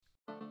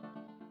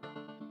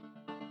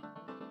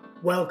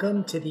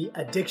Welcome to the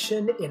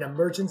Addiction in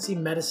Emergency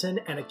Medicine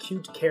and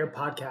Acute Care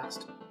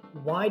podcast.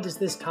 Why does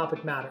this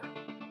topic matter?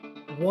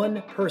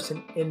 One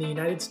person in the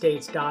United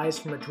States dies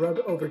from a drug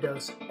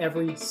overdose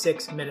every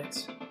 6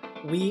 minutes.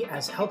 We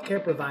as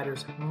healthcare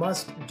providers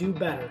must do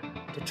better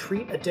to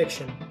treat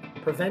addiction,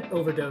 prevent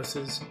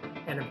overdoses,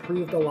 and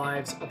improve the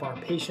lives of our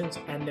patients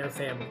and their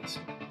families.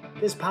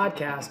 This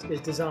podcast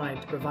is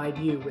designed to provide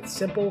you with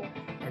simple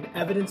and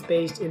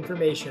evidence-based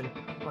information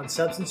on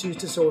substance use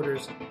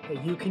disorders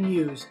that you can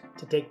use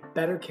to take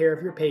better care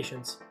of your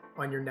patients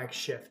on your next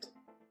shift.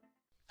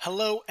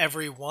 Hello,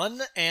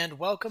 everyone, and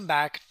welcome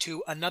back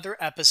to another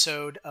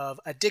episode of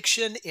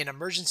Addiction in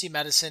Emergency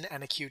Medicine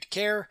and Acute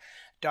Care.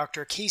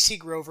 Dr. Casey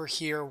Grover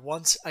here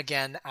once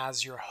again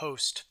as your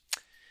host.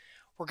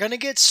 We're going to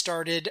get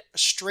started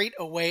straight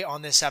away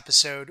on this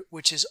episode,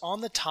 which is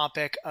on the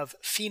topic of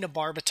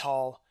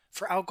phenobarbital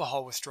for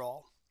alcohol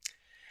withdrawal.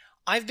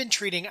 I've been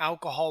treating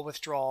alcohol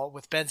withdrawal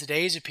with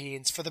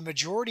benzodiazepines for the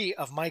majority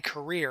of my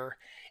career,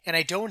 and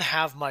I don't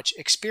have much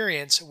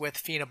experience with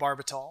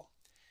phenobarbital.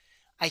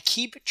 I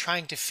keep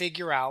trying to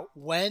figure out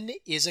when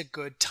is a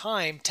good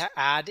time to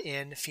add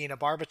in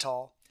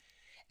phenobarbital,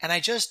 and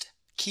I just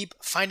keep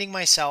finding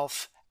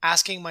myself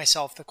asking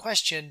myself the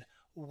question,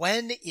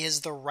 when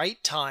is the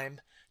right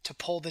time to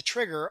pull the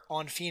trigger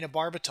on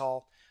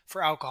phenobarbital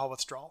for alcohol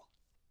withdrawal?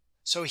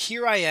 So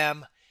here I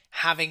am,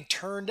 having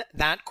turned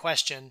that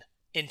question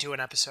into an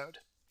episode.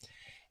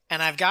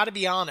 And I've got to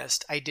be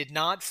honest, I did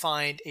not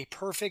find a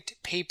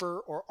perfect paper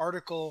or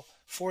article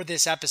for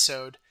this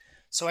episode,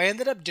 so I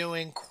ended up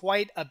doing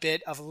quite a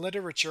bit of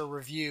literature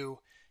review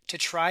to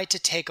try to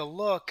take a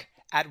look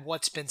at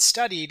what's been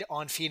studied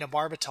on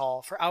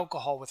phenobarbital for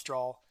alcohol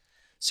withdrawal,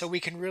 so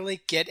we can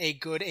really get a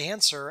good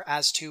answer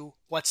as to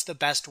what's the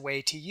best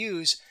way to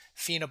use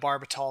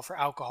phenobarbital for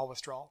alcohol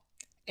withdrawal.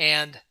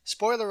 And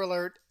spoiler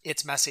alert,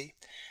 it's messy.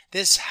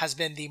 This has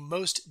been the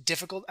most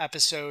difficult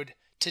episode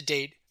to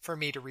date for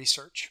me to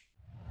research.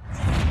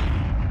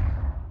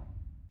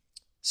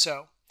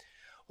 So,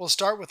 we'll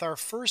start with our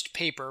first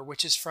paper,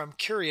 which is from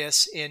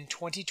Curious in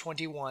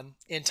 2021,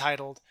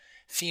 entitled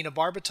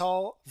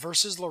Phenobarbital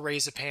versus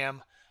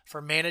Lorazepam for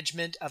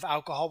Management of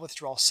Alcohol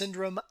Withdrawal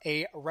Syndrome,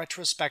 a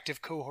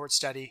Retrospective Cohort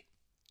Study.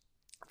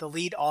 The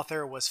lead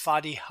author was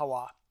Fadi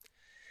Hawa.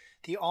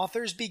 The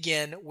authors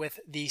begin with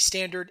the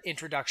standard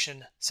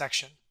introduction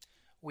section.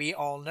 We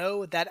all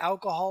know that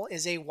alcohol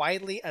is a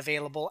widely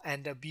available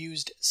and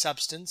abused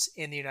substance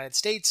in the United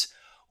States,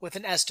 with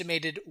an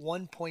estimated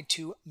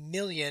 1.2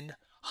 million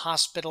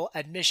hospital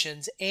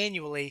admissions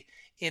annually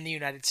in the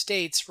United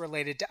States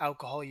related to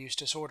alcohol use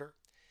disorder.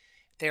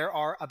 There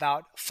are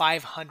about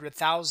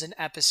 500,000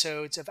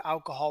 episodes of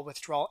alcohol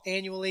withdrawal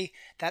annually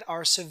that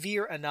are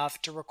severe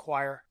enough to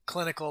require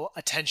clinical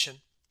attention.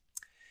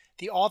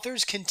 The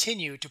authors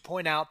continue to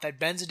point out that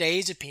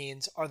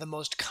benzodiazepines are the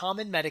most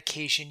common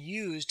medication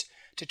used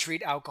to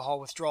treat alcohol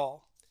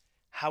withdrawal.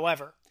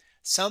 However,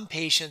 some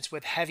patients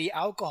with heavy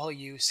alcohol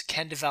use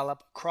can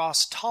develop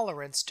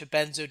cross-tolerance to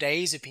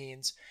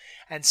benzodiazepines,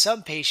 and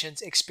some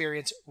patients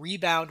experience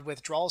rebound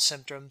withdrawal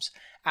symptoms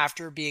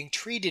after being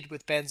treated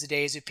with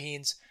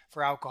benzodiazepines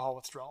for alcohol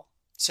withdrawal.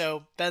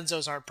 So,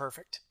 benzos aren't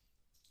perfect.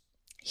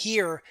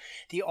 Here,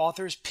 the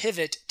authors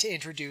pivot to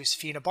introduce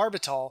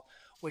phenobarbital,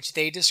 which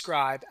they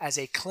describe as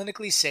a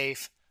clinically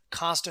safe,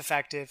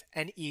 cost-effective,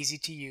 and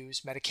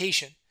easy-to-use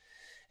medication.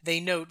 They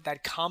note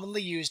that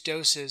commonly used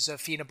doses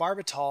of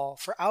phenobarbital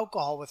for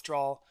alcohol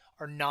withdrawal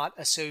are not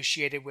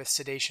associated with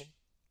sedation.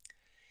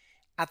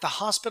 At the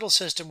hospital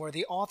system where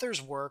the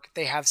authors work,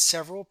 they have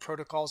several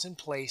protocols in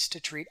place to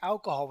treat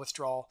alcohol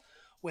withdrawal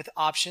with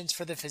options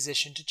for the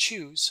physician to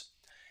choose.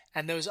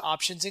 And those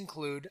options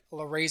include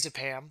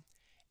lorazepam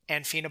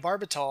and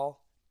phenobarbital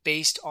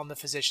based on the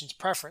physician's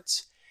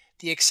preference.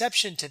 The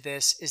exception to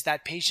this is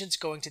that patients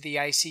going to the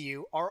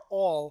ICU are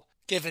all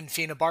given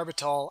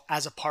phenobarbital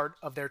as a part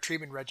of their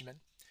treatment regimen.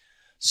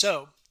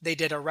 So, they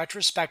did a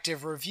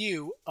retrospective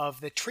review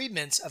of the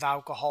treatments of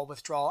alcohol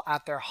withdrawal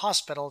at their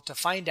hospital to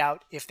find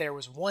out if there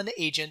was one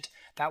agent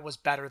that was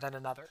better than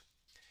another.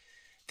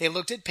 They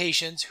looked at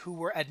patients who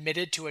were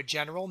admitted to a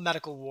general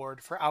medical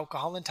ward for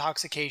alcohol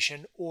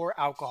intoxication or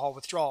alcohol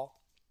withdrawal.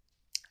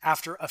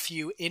 After a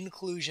few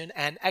inclusion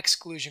and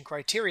exclusion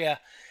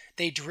criteria,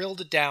 they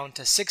drilled down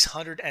to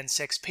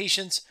 606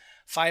 patients,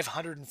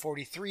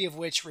 543 of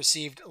which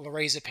received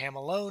lorazepam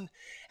alone,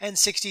 and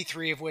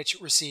 63 of which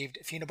received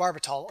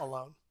phenobarbital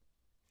alone.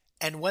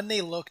 And when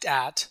they looked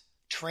at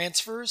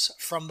transfers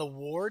from the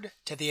ward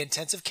to the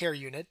intensive care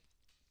unit,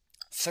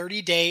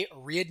 30-day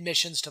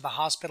readmissions to the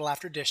hospital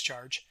after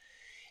discharge,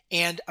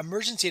 and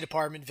emergency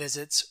department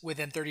visits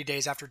within 30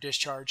 days after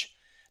discharge,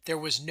 there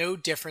was no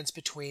difference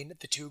between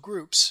the two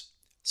groups.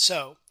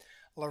 So,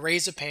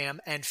 lorazepam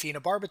and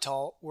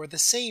phenobarbital were the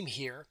same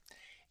here,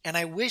 and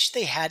I wish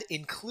they had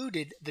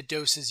included the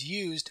doses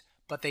used,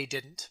 but they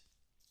didn't.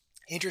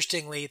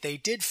 Interestingly, they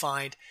did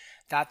find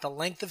that the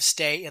length of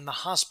stay in the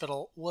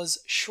hospital was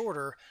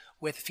shorter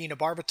with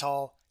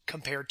phenobarbital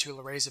compared to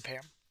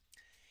lorazepam.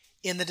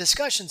 In the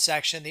discussion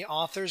section, the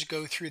authors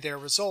go through their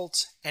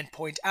results and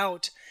point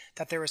out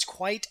that there is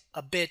quite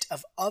a bit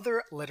of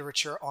other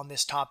literature on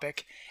this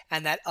topic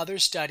and that other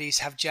studies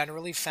have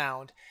generally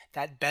found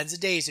that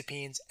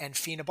benzodiazepines and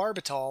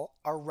phenobarbital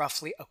are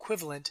roughly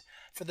equivalent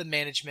for the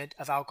management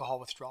of alcohol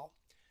withdrawal.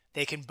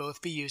 They can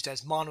both be used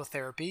as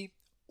monotherapy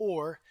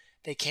or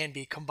they can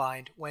be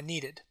combined when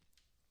needed.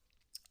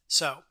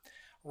 So,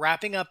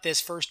 wrapping up this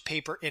first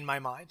paper in my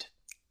mind,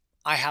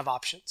 I have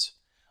options.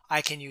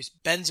 I can use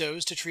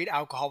benzos to treat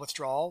alcohol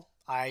withdrawal.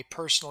 I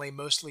personally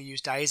mostly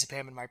use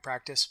diazepam in my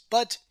practice,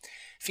 but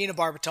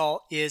phenobarbital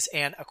is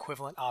an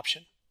equivalent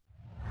option.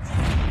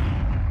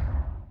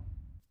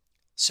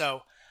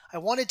 So, I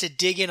wanted to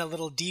dig in a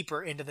little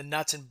deeper into the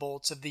nuts and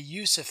bolts of the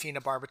use of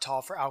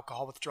phenobarbital for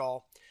alcohol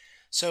withdrawal.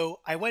 So,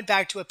 I went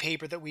back to a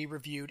paper that we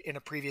reviewed in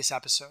a previous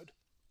episode.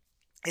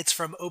 It's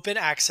from Open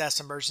Access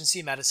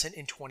Emergency Medicine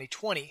in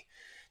 2020.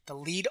 The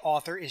lead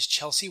author is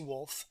Chelsea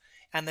Wolfe,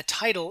 and the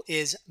title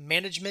is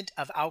Management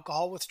of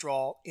Alcohol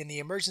Withdrawal in the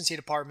Emergency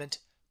Department,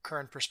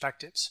 Current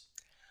Perspectives.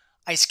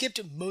 I skipped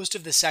most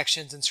of the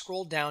sections and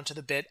scrolled down to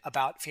the bit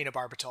about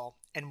phenobarbital,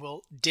 and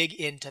we'll dig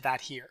into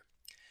that here.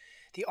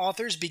 The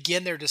authors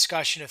begin their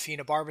discussion of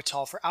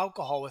phenobarbital for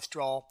alcohol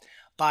withdrawal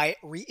by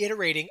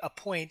reiterating a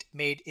point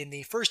made in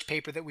the first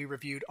paper that we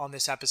reviewed on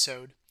this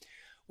episode,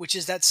 which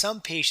is that some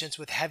patients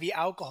with heavy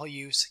alcohol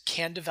use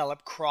can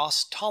develop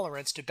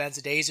cross-tolerance to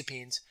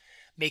benzodiazepines,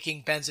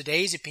 making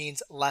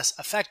benzodiazepines less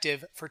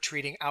effective for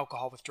treating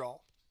alcohol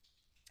withdrawal.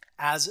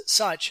 As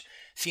such,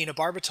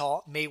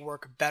 phenobarbital may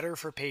work better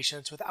for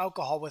patients with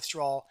alcohol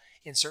withdrawal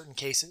in certain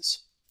cases.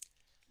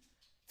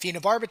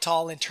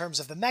 Phenobarbital, in terms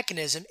of the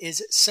mechanism,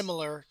 is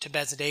similar to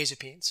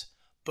benzodiazepines.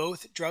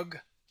 Both drug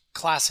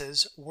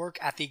classes work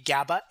at the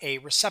GABA-A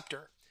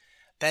receptor.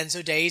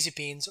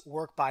 Benzodiazepines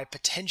work by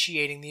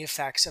potentiating the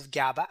effects of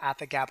GABA at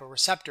the GABA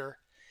receptor,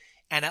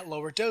 and at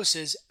lower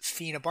doses,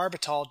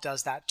 phenobarbital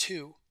does that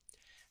too.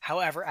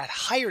 However, at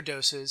higher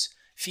doses,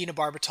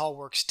 phenobarbital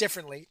works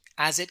differently,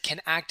 as it can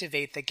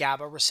activate the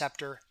GABA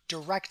receptor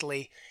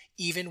directly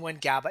even when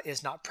GABA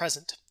is not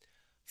present.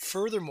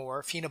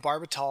 Furthermore,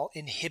 phenobarbital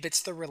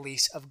inhibits the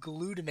release of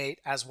glutamate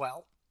as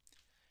well.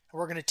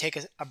 We're going to take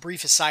a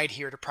brief aside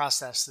here to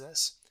process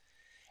this.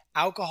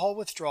 Alcohol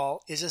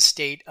withdrawal is a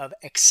state of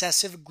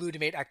excessive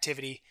glutamate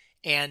activity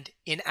and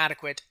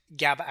inadequate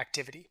GABA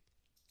activity.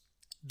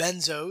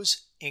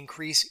 Benzos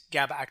increase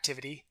GABA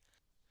activity.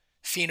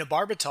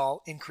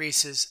 Phenobarbital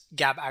increases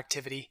GABA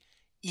activity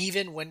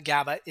even when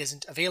GABA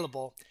isn't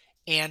available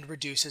and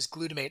reduces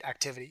glutamate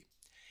activity.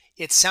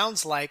 It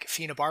sounds like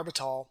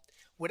phenobarbital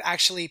would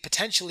actually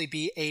potentially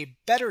be a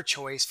better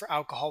choice for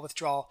alcohol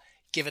withdrawal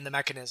given the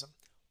mechanism,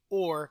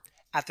 or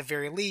at the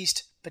very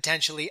least,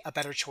 potentially a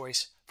better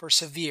choice for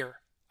severe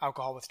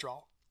alcohol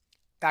withdrawal.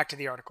 Back to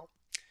the article.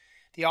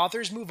 The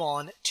authors move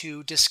on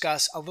to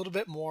discuss a little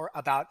bit more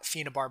about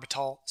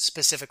phenobarbital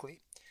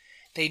specifically.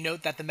 They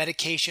note that the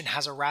medication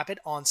has a rapid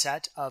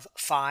onset of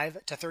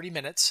 5 to 30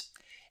 minutes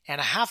and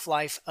a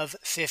half-life of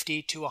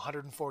 50 to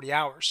 140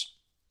 hours.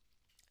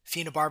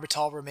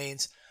 Phenobarbital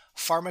remains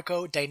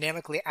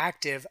pharmacodynamically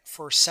active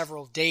for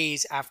several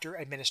days after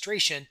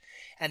administration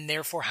and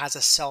therefore has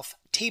a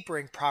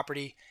self-tapering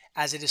property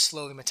as it is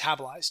slowly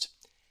metabolized.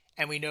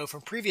 And we know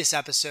from previous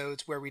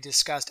episodes where we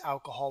discussed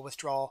alcohol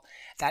withdrawal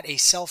that a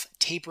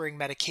self-tapering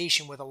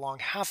medication with a long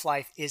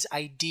half-life is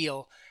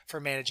ideal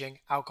for managing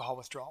alcohol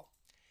withdrawal.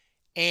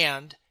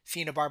 And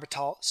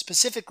phenobarbital,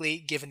 specifically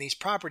given these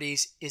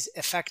properties, is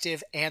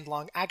effective and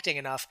long-acting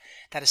enough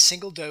that a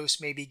single dose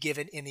may be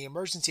given in the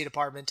emergency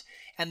department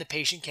and the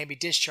patient can be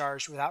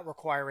discharged without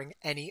requiring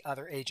any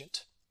other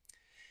agent.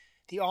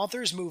 The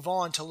authors move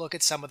on to look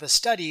at some of the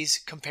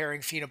studies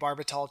comparing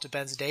phenobarbital to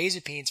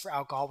benzodiazepines for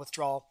alcohol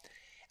withdrawal,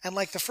 and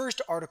like the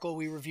first article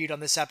we reviewed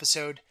on this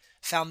episode,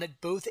 found that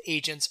both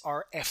agents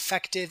are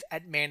effective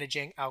at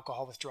managing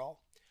alcohol withdrawal.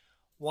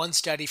 One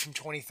study from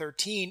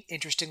 2013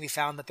 interestingly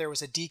found that there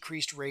was a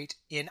decreased rate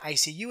in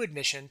ICU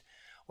admission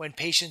when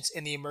patients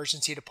in the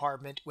emergency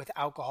department with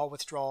alcohol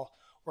withdrawal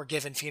were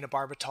given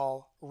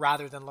phenobarbital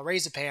rather than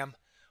lorazepam,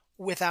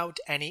 without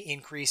any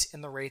increase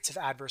in the rates of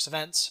adverse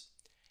events.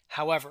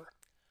 However,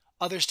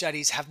 other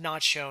studies have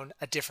not shown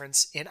a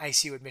difference in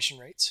ICU admission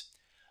rates.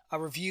 A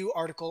review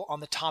article on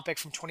the topic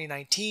from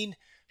 2019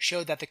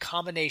 showed that the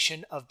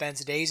combination of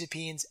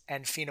benzodiazepines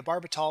and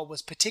phenobarbital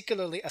was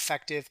particularly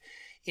effective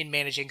in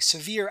managing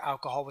severe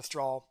alcohol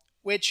withdrawal,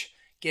 which,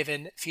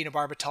 given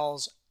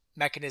phenobarbital's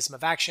mechanism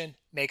of action,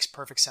 makes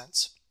perfect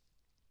sense.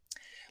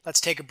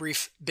 Let's take a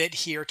brief bit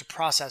here to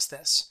process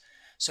this.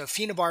 So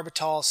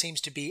phenobarbital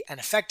seems to be an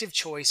effective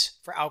choice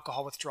for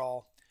alcohol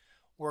withdrawal,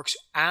 works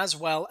as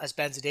well as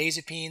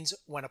benzodiazepines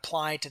when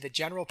applied to the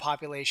general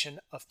population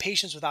of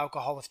patients with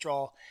alcohol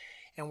withdrawal,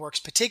 and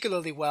works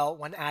particularly well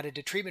when added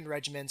to treatment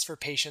regimens for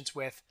patients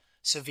with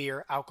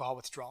severe alcohol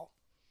withdrawal.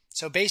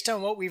 So based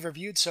on what we've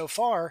reviewed so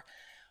far,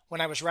 when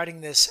I was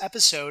writing this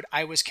episode,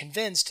 I was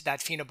convinced that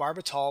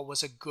phenobarbital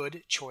was a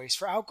good choice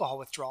for alcohol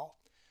withdrawal.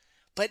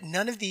 But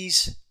none of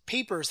these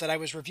papers that I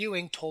was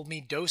reviewing told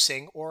me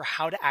dosing or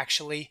how to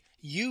actually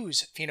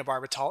use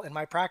phenobarbital in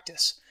my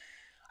practice.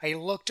 I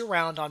looked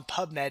around on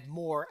PubMed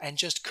more and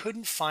just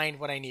couldn't find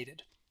what I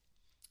needed.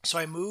 So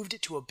I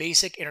moved to a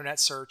basic internet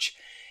search,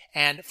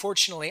 and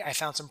fortunately I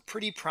found some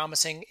pretty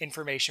promising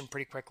information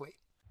pretty quickly.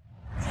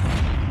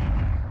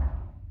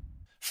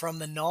 From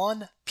the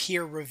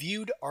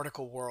non-peer-reviewed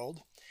article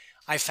world,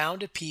 I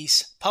found a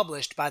piece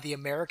published by the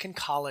American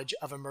College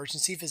of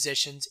Emergency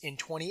Physicians in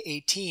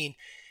 2018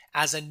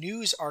 as a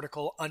news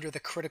article under the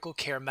critical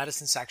care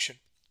medicine section.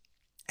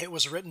 It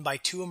was written by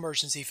two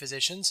emergency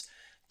physicians,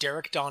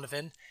 Derek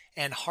Donovan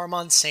and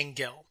Harman Singh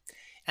Gill,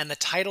 and the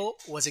title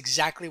was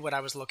exactly what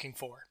I was looking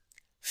for: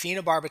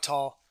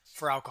 phenobarbital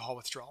for alcohol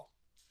withdrawal.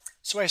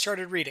 So I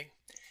started reading.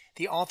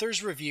 The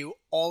authors review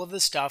all of the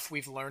stuff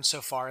we've learned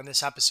so far in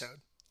this episode: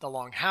 the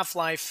long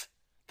half-life,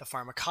 the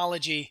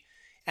pharmacology,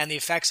 and the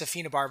effects of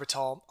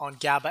phenobarbital on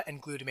GABA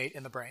and glutamate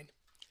in the brain.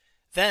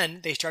 Then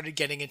they started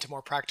getting into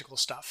more practical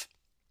stuff.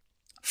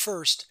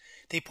 First,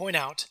 they point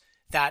out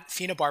that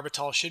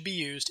phenobarbital should be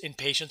used in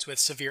patients with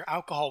severe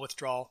alcohol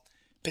withdrawal,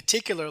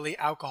 particularly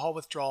alcohol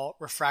withdrawal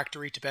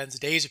refractory to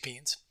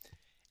benzodiazepines.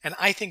 And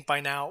I think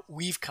by now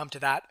we've come to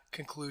that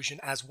conclusion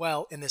as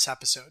well in this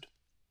episode.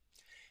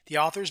 The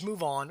authors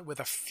move on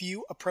with a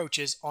few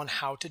approaches on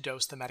how to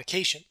dose the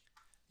medication.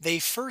 They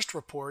first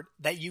report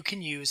that you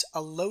can use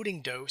a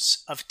loading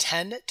dose of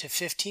 10 to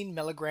 15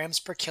 milligrams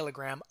per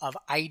kilogram of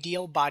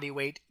ideal body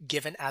weight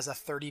given as a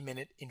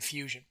 30-minute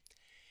infusion,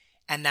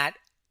 and that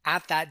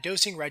at that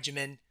dosing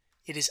regimen,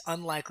 it is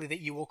unlikely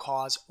that you will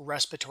cause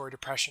respiratory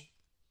depression.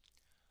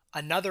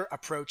 Another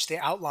approach they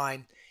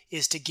outline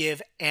is to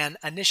give an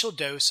initial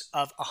dose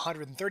of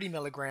 130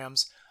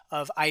 milligrams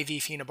of IV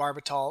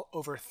phenobarbital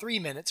over 3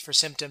 minutes for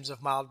symptoms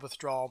of mild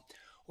withdrawal,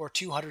 or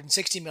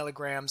 260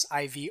 milligrams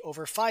IV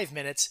over 5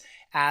 minutes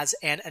as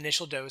an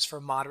initial dose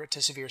for moderate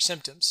to severe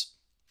symptoms.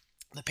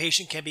 The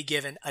patient can be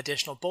given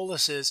additional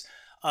boluses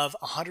of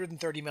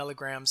 130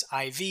 milligrams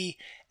IV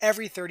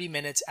every 30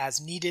 minutes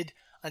as needed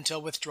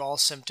until withdrawal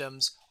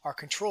symptoms are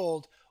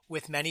controlled,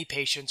 with many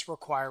patients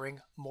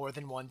requiring more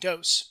than one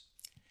dose.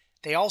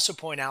 They also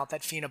point out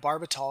that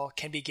phenobarbital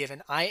can be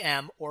given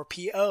IM or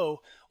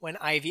PO when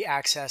IV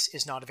access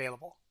is not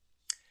available.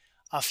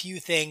 A few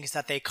things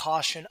that they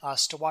caution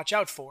us to watch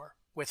out for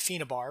with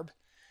phenobarb,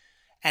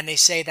 and they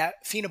say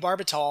that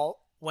phenobarbital,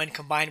 when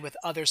combined with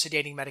other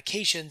sedating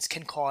medications,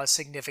 can cause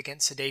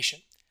significant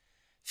sedation.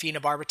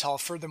 Phenobarbital,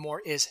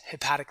 furthermore, is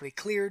hepatically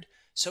cleared,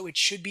 so it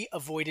should be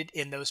avoided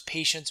in those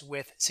patients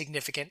with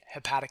significant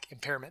hepatic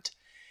impairment.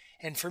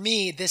 And for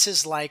me, this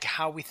is like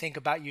how we think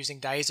about using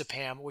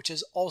diazepam, which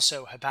is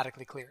also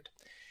hepatically cleared.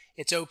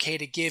 It's okay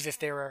to give if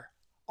there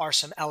are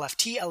some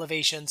LFT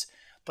elevations,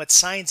 but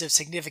signs of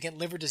significant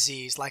liver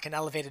disease, like an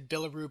elevated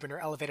bilirubin or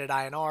elevated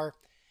INR,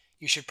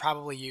 you should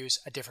probably use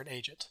a different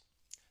agent.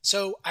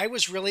 So I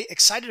was really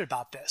excited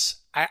about this.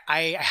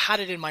 I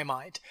had it in my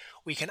mind.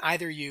 We can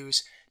either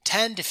use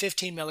 10 to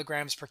 15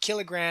 milligrams per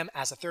kilogram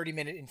as a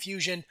 30-minute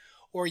infusion,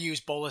 or use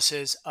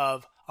boluses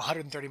of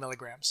 130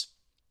 milligrams.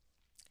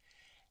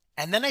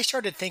 And then I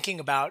started thinking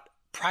about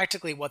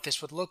practically what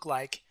this would look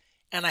like,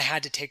 and I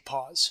had to take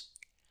pause.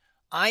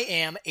 I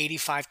am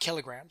 85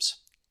 kilograms.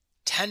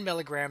 10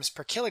 milligrams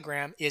per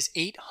kilogram is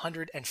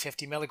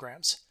 850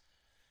 milligrams.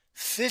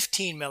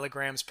 15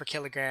 milligrams per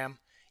kilogram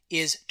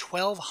is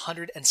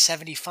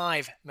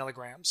 1,275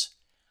 milligrams.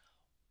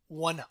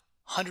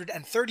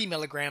 130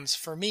 milligrams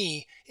for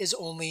me is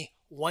only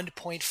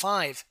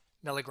 1.5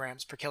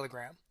 milligrams per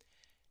kilogram.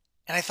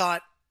 And I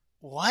thought,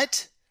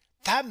 what?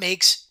 That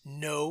makes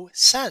no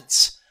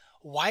sense.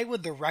 Why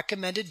would the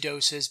recommended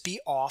doses be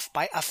off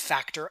by a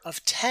factor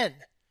of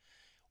 10?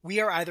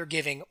 We are either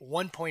giving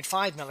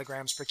 1.5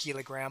 milligrams per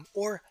kilogram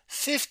or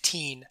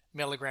 15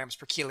 milligrams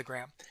per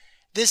kilogram.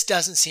 This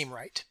doesn't seem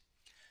right.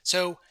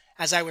 So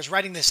as I was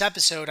writing this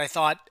episode, I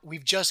thought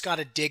we've just got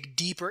to dig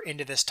deeper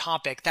into this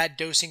topic. That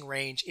dosing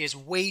range is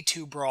way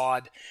too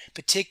broad,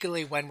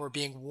 particularly when we're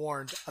being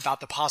warned about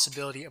the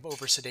possibility of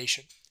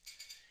oversedation.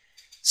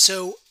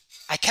 So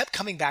I kept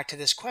coming back to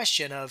this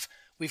question of,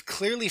 we've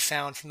clearly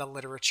found from the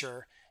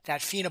literature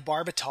that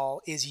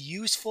phenobarbital is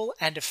useful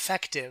and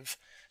effective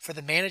for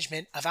the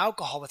management of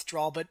alcohol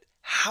withdrawal, but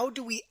how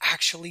do we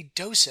actually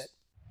dose it?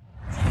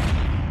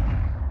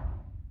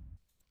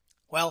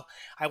 Well,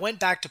 I went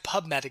back to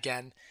PubMed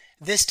again.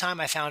 This time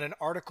I found an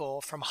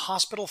article from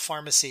Hospital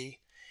Pharmacy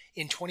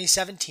in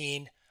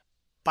 2017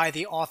 by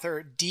the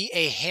author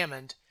D.A.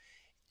 Hammond,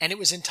 and it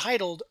was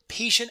entitled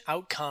Patient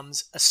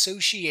Outcomes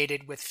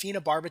Associated with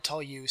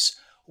Phenobarbital Use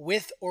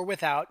with or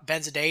Without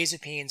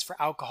Benzodiazepines for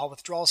Alcohol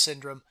Withdrawal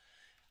Syndrome,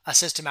 a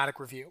Systematic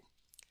Review.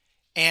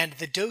 And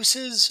the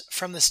doses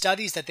from the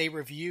studies that they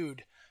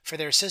reviewed for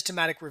their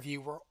systematic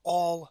review were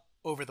all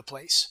over the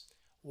place.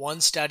 One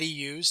study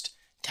used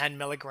 10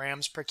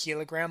 milligrams per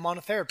kilogram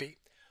monotherapy.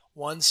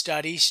 One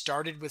study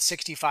started with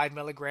 65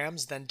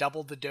 milligrams, then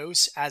doubled the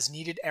dose as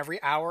needed every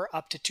hour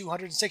up to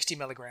 260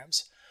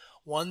 milligrams.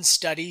 One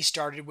study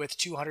started with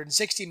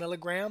 260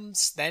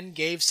 milligrams, then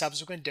gave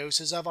subsequent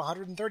doses of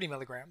 130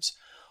 milligrams.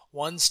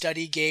 One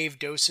study gave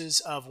doses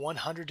of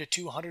 100 to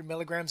 200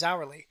 milligrams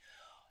hourly.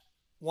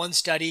 One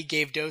study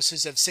gave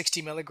doses of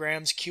 60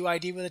 milligrams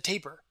QID with a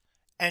taper.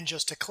 And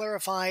just to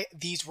clarify,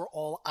 these were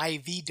all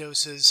IV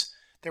doses.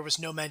 There was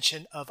no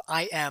mention of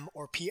IM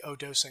or PO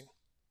dosing.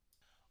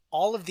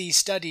 All of these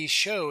studies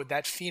showed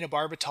that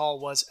phenobarbital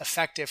was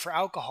effective for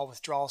alcohol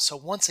withdrawal. So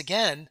once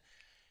again,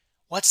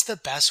 what's the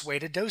best way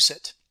to dose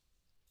it?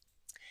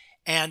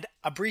 And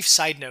a brief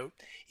side note,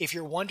 if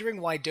you're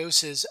wondering why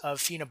doses of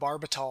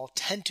phenobarbital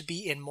tend to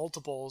be in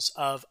multiples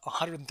of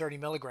 130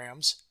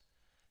 milligrams,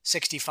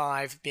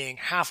 65 being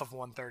half of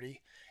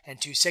 130 and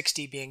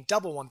 260 being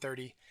double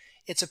 130,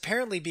 it's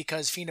apparently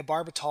because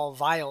phenobarbital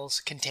vials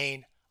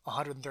contain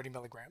 130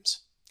 milligrams.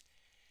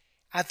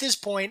 At this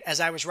point, as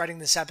I was writing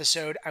this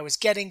episode, I was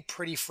getting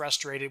pretty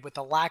frustrated with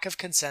the lack of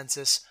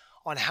consensus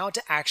on how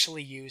to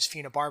actually use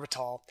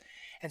phenobarbital,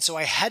 and so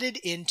I headed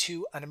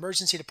into an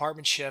emergency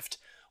department shift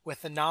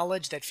with the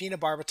knowledge that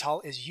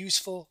phenobarbital is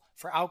useful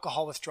for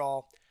alcohol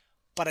withdrawal,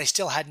 but I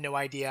still had no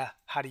idea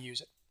how to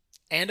use it.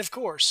 And of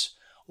course,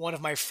 one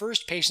of my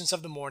first patients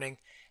of the morning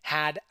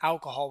had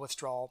alcohol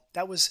withdrawal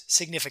that was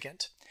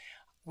significant.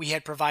 We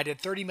had provided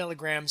 30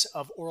 milligrams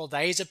of oral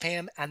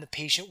diazepam, and the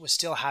patient was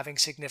still having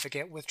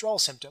significant withdrawal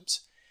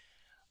symptoms.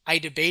 I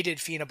debated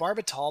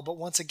phenobarbital, but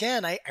once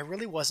again, I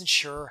really wasn't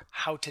sure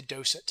how to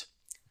dose it.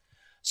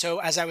 So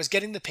as I was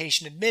getting the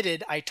patient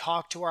admitted, I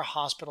talked to our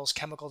hospital's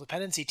chemical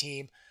dependency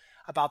team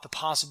about the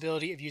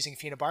possibility of using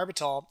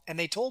phenobarbital, and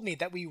they told me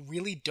that we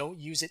really don't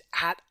use it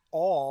at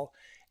all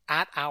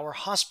at our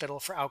hospital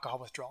for alcohol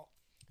withdrawal.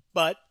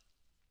 But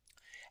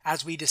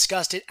as we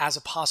discussed it as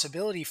a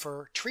possibility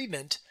for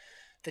treatment,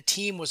 the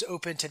team was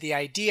open to the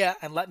idea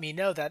and let me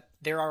know that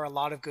there are a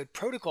lot of good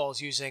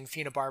protocols using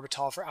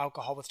phenobarbital for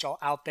alcohol withdrawal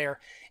out there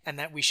and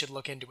that we should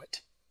look into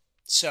it.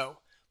 So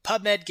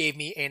PubMed gave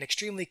me an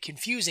extremely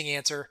confusing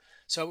answer,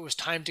 so it was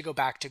time to go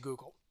back to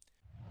Google.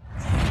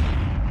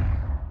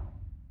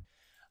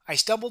 I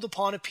stumbled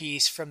upon a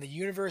piece from the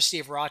University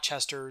of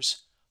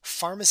Rochester's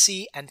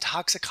Pharmacy and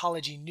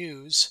Toxicology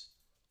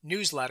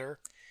newsletter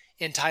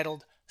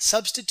entitled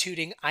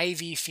Substituting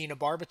IV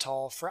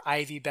Phenobarbital for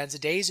IV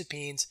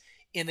Benzodiazepines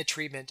in the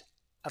Treatment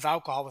of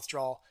Alcohol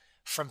Withdrawal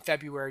from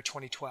February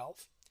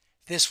 2012.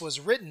 This was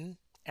written,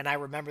 and I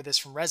remember this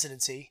from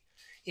residency,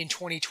 in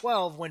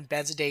 2012 when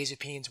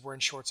benzodiazepines were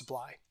in short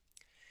supply.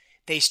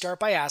 They start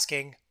by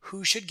asking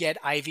who should get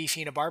IV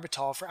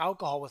phenobarbital for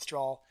alcohol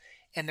withdrawal,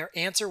 and their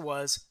answer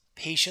was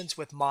patients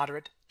with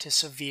moderate to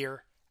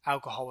severe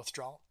alcohol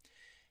withdrawal.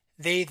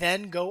 They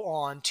then go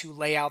on to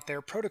lay out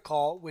their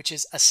protocol, which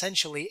is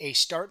essentially a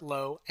start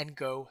low and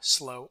go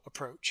slow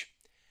approach.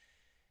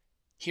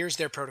 Here's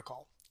their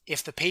protocol.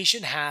 If the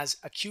patient has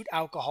acute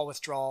alcohol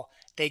withdrawal,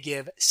 they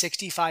give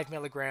 65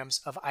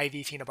 milligrams of IV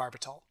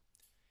phenobarbital.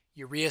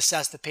 You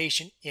reassess the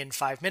patient in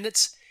 5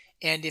 minutes,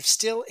 and if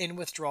still in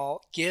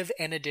withdrawal, give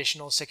an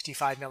additional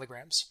 65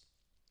 milligrams.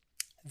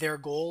 Their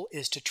goal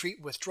is to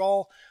treat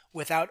withdrawal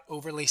without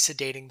overly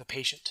sedating the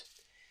patient.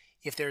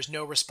 If there's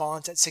no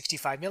response at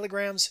 65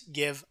 milligrams,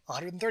 give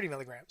 130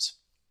 milligrams.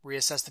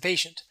 Reassess the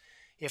patient.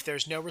 If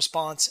there's no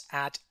response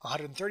at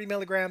 130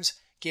 milligrams,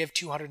 give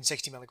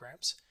 260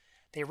 milligrams.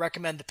 They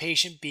recommend the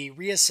patient be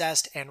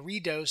reassessed and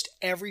redosed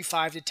every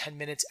 5 to 10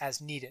 minutes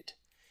as needed.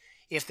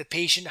 If the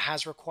patient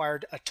has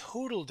required a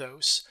total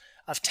dose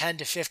of 10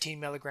 to 15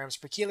 milligrams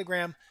per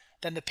kilogram,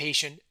 then the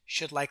patient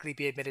should likely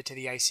be admitted to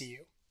the ICU.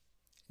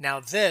 Now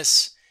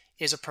this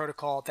is a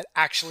protocol that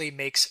actually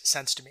makes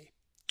sense to me.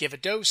 Give a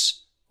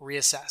dose,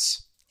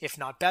 reassess. If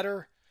not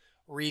better,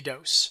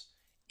 redose.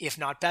 If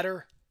not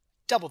better,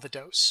 double the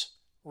dose,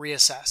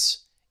 reassess.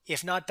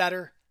 If not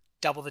better,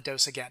 double the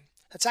dose again.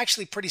 That's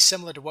actually pretty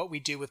similar to what we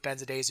do with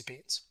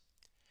benzodiazepines.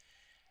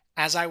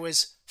 As I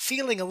was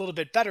feeling a little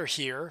bit better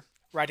here,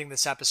 writing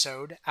this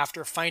episode,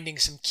 after finding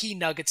some key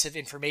nuggets of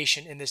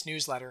information in this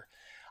newsletter,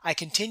 I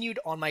continued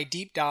on my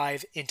deep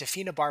dive into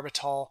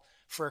phenobarbital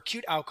for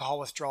acute alcohol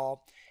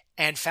withdrawal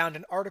and found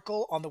an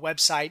article on the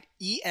website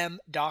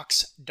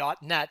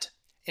emdocs.net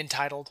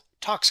entitled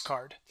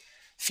ToxCard,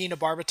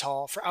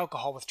 Phenobarbital for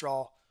Alcohol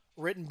Withdrawal,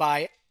 written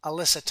by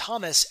Alyssa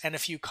Thomas and a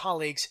few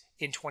colleagues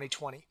in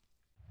 2020.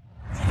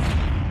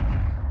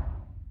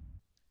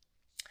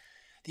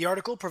 The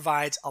article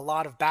provides a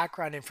lot of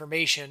background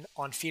information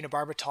on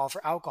phenobarbital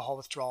for alcohol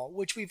withdrawal,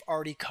 which we've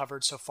already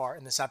covered so far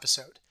in this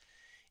episode.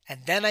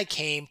 And then I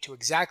came to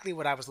exactly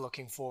what I was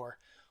looking for,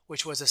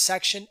 which was a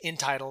section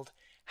entitled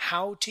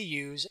How to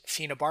Use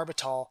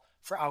Phenobarbital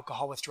for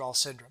Alcohol Withdrawal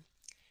Syndrome.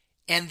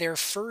 And their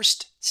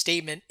first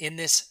statement in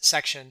this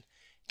section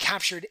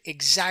captured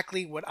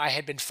exactly what I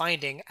had been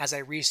finding as I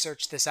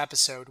researched this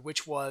episode,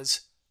 which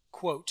was,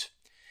 quote,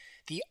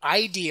 the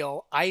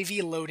ideal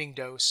IV loading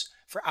dose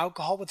for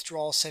alcohol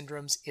withdrawal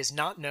syndromes is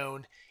not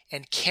known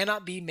and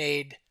cannot be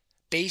made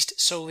based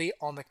solely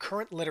on the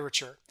current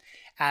literature,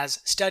 as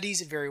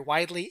studies vary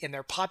widely in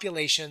their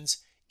populations,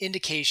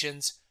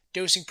 indications,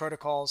 dosing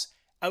protocols,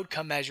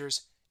 outcome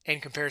measures,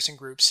 and comparison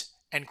groups,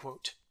 end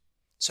quote.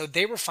 So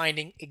they were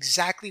finding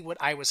exactly what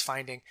I was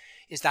finding,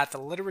 is that the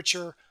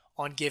literature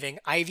on giving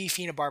IV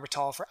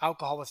phenobarbital for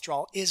alcohol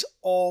withdrawal is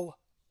all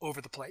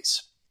over the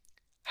place.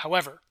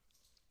 However,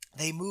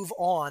 they move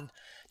on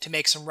to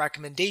make some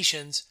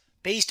recommendations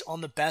based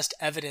on the best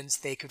evidence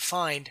they could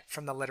find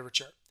from the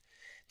literature.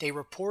 They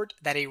report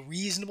that a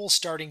reasonable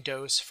starting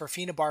dose for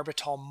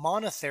phenobarbital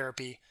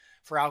monotherapy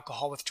for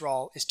alcohol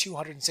withdrawal is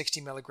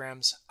 260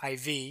 milligrams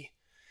IV,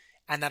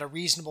 and that a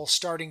reasonable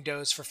starting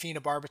dose for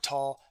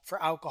phenobarbital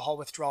for alcohol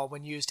withdrawal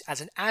when used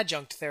as an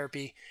adjunct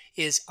therapy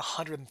is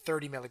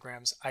 130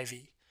 milligrams IV.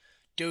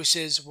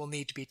 Doses will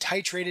need to be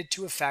titrated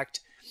to effect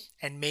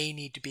and may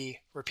need to be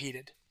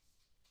repeated.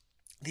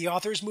 The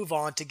authors move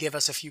on to give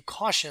us a few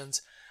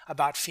cautions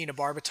about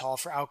phenobarbital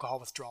for alcohol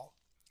withdrawal.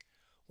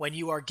 When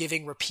you are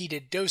giving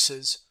repeated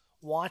doses,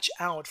 watch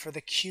out for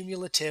the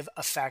cumulative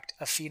effect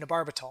of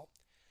phenobarbital.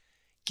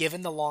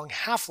 Given the long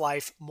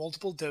half-life,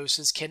 multiple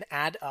doses can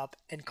add up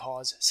and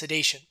cause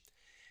sedation.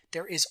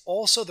 There is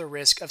also the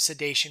risk of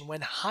sedation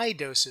when high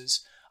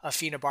doses of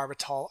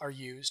phenobarbital are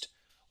used,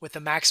 with the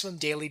maximum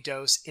daily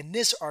dose in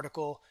this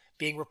article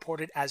being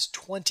reported as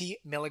 20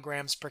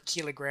 milligrams per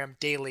kilogram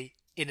daily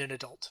in an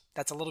adult.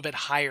 That's a little bit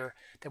higher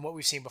than what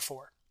we've seen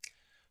before.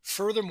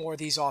 Furthermore,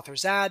 these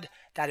authors add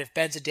that if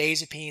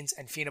benzodiazepines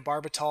and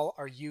phenobarbital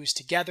are used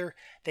together,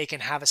 they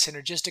can have a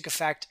synergistic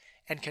effect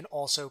and can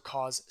also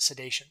cause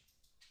sedation.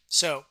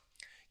 So,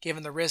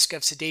 given the risk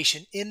of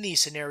sedation in these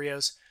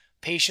scenarios,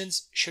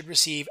 patients should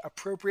receive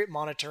appropriate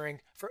monitoring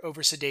for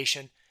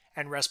oversedation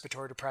and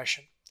respiratory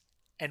depression.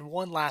 And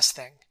one last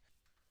thing,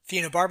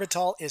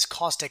 phenobarbital is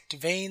caustic to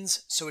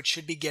veins, so it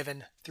should be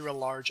given through a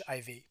large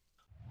IV.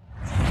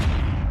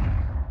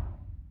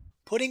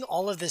 Putting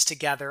all of this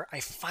together, I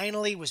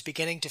finally was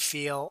beginning to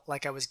feel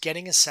like I was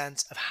getting a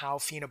sense of how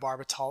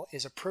phenobarbital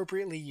is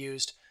appropriately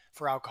used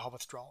for alcohol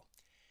withdrawal.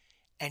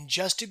 And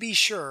just to be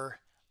sure,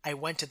 I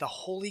went to the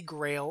holy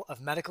grail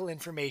of medical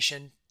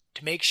information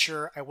to make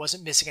sure I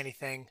wasn't missing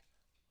anything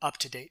up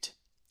to date.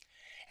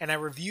 And I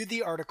reviewed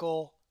the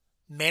article,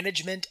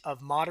 Management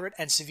of Moderate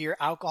and Severe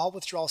Alcohol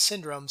Withdrawal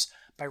Syndromes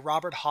by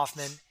Robert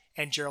Hoffman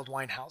and Gerald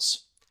Winehouse.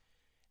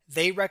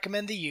 They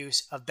recommend the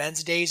use of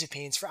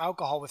benzodiazepines for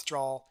alcohol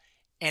withdrawal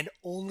and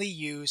only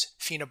use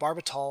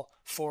phenobarbital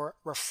for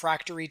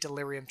refractory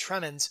delirium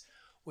tremens,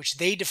 which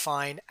they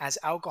define as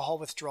alcohol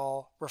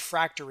withdrawal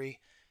refractory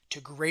to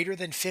greater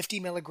than 50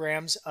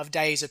 milligrams of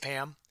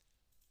diazepam,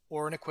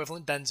 or an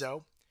equivalent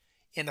benzo,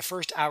 in the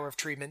first hour of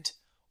treatment,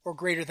 or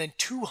greater than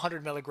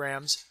 200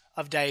 milligrams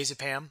of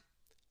diazepam,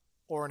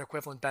 or an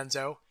equivalent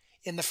benzo,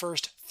 in the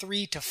first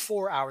 3 to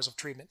 4 hours of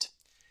treatment.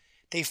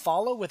 They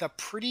follow with a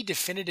pretty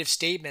definitive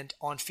statement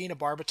on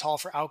phenobarbital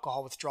for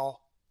alcohol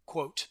withdrawal,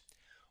 quote,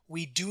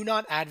 "We do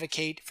not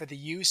advocate for the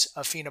use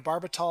of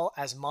phenobarbital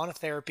as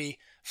monotherapy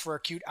for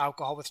acute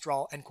alcohol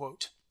withdrawal," end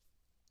quote.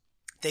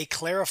 They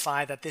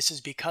clarify that this is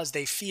because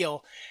they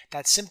feel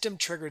that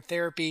symptom-triggered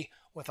therapy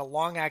with a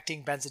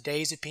long-acting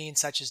benzodiazepine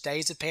such as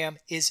diazepam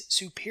is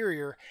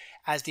superior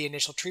as the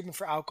initial treatment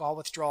for alcohol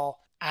withdrawal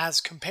as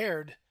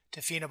compared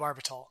to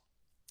phenobarbital.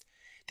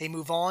 They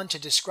move on to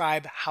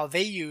describe how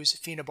they use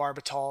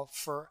phenobarbital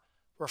for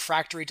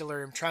refractory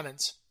delirium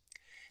tremens.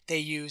 They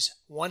use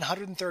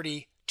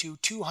 130 to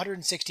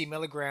 260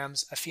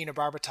 milligrams of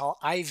phenobarbital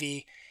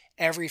IV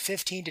every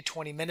 15 to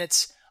 20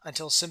 minutes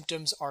until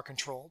symptoms are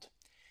controlled.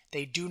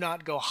 They do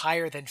not go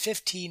higher than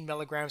 15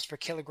 milligrams per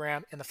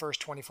kilogram in the first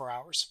 24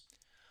 hours.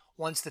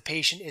 Once the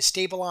patient is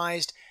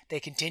stabilized,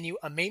 they continue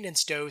a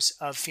maintenance dose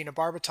of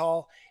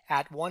phenobarbital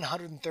at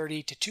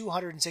 130 to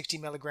 260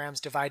 milligrams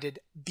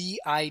divided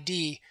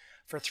BID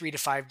for 3 to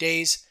 5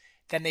 days.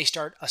 Then they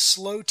start a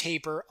slow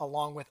taper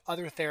along with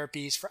other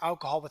therapies for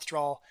alcohol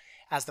withdrawal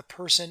as the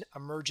person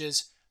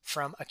emerges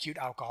from acute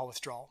alcohol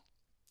withdrawal.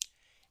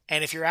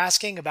 And if you're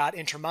asking about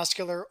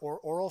intramuscular or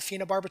oral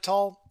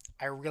phenobarbital,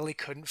 I really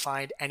couldn't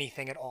find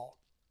anything at all.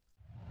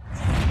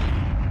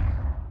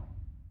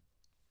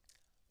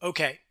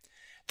 Okay,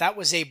 that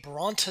was a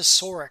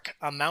brontosauric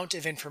amount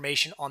of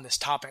information on this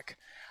topic.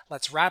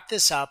 Let's wrap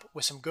this up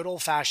with some good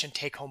old-fashioned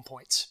take-home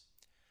points.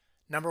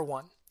 Number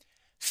 1,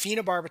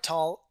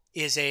 phenobarbital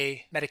is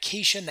a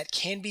medication that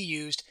can be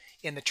used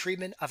in the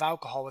treatment of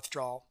alcohol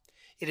withdrawal.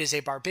 It is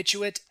a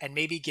barbiturate and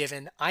may be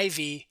given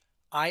IV,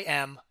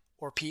 IM,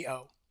 or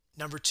PO.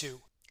 Number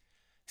 2,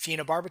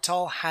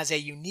 phenobarbital has a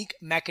unique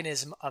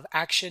mechanism of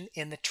action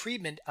in the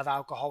treatment of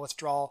alcohol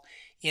withdrawal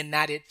in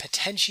that it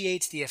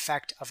potentiates the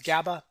effect of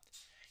GABA,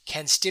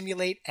 can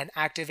stimulate and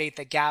activate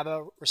the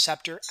GABA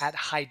receptor at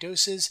high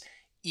doses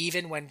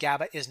even when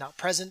GABA is not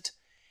present,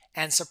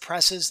 and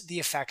suppresses the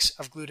effects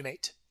of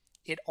glutamate.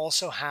 It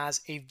also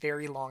has a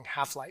very long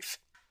half-life.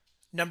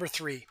 Number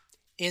 3,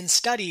 in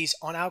studies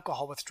on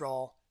alcohol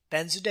withdrawal,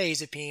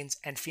 benzodiazepines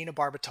and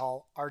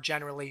phenobarbital are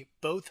generally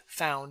both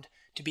found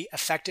to be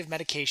effective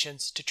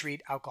medications to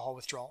treat alcohol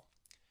withdrawal.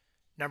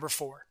 Number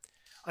 4,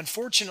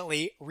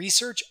 unfortunately,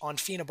 research on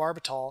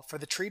phenobarbital for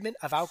the treatment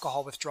of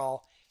alcohol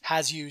withdrawal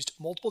has used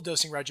multiple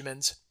dosing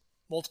regimens,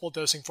 multiple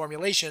dosing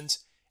formulations,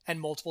 and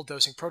multiple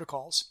dosing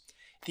protocols.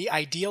 The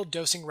ideal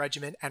dosing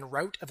regimen and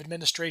route of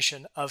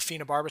administration of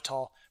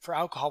phenobarbital for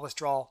alcohol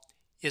withdrawal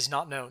is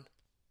not known.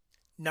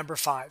 Number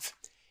 5.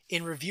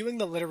 In reviewing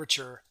the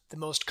literature, the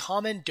most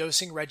common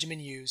dosing regimen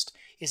used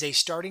is a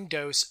starting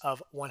dose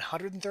of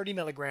 130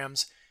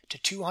 milligrams to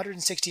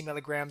 260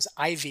 milligrams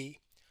IV,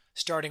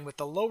 starting with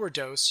the lower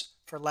dose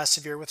for less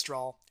severe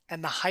withdrawal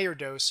and the higher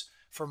dose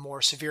for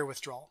more severe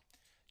withdrawal.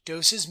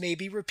 Doses may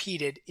be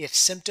repeated if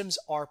symptoms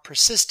are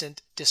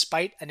persistent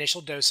despite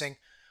initial dosing,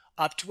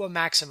 up to a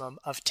maximum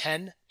of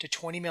 10 to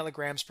 20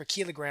 milligrams per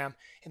kilogram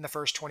in the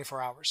first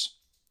 24 hours.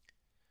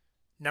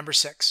 Number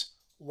 6.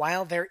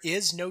 While there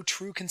is no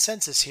true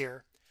consensus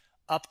here,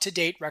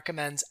 UpToDate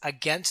recommends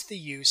against the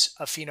use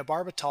of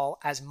phenobarbital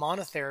as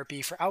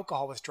monotherapy for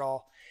alcohol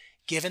withdrawal,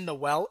 given the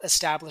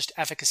well-established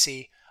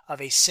efficacy of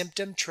a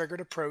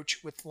symptom-triggered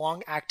approach with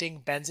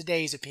long-acting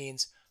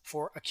benzodiazepines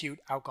for acute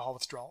alcohol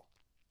withdrawal.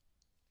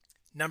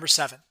 Number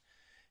 7.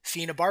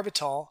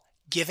 Phenobarbital,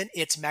 given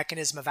its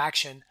mechanism of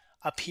action,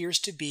 appears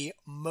to be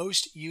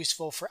most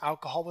useful for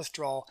alcohol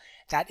withdrawal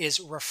that is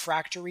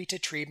refractory to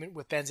treatment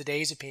with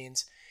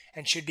benzodiazepines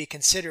and should be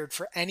considered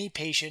for any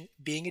patient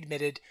being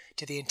admitted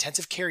to the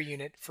intensive care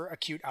unit for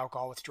acute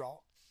alcohol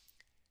withdrawal.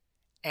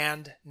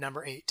 And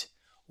number 8.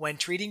 When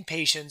treating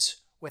patients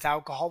with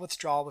alcohol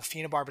withdrawal with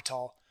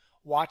phenobarbital,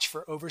 watch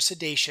for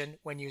oversedation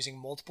when using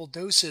multiple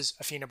doses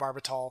of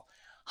phenobarbital,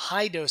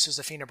 high doses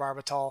of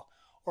phenobarbital,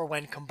 or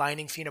when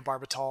combining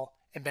phenobarbital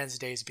and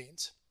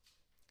benzodiazepines.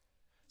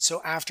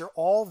 So after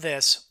all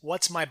this,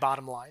 what's my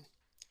bottom line?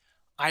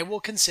 I will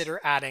consider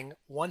adding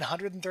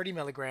 130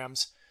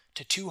 milligrams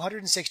to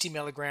 260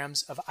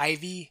 milligrams of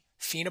IV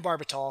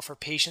phenobarbital for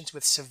patients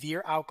with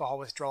severe alcohol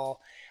withdrawal,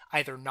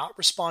 either not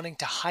responding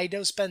to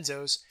high-dose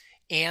benzos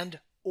and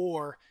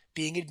or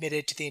being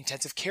admitted to the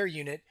intensive care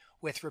unit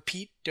with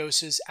repeat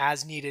doses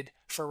as needed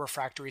for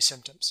refractory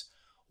symptoms.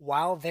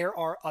 While there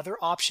are other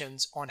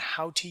options on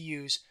how to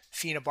use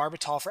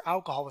phenobarbital for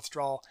alcohol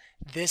withdrawal,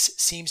 this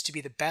seems to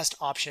be the best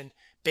option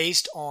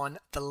based on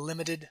the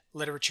limited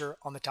literature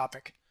on the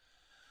topic.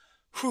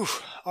 Whew,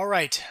 all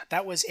right,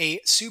 that was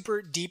a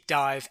super deep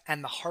dive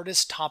and the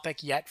hardest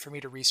topic yet for me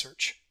to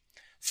research.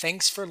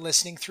 Thanks for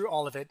listening through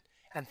all of it,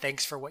 and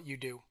thanks for what you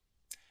do.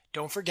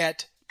 Don't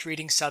forget,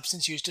 treating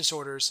substance use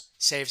disorders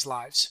saves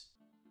lives.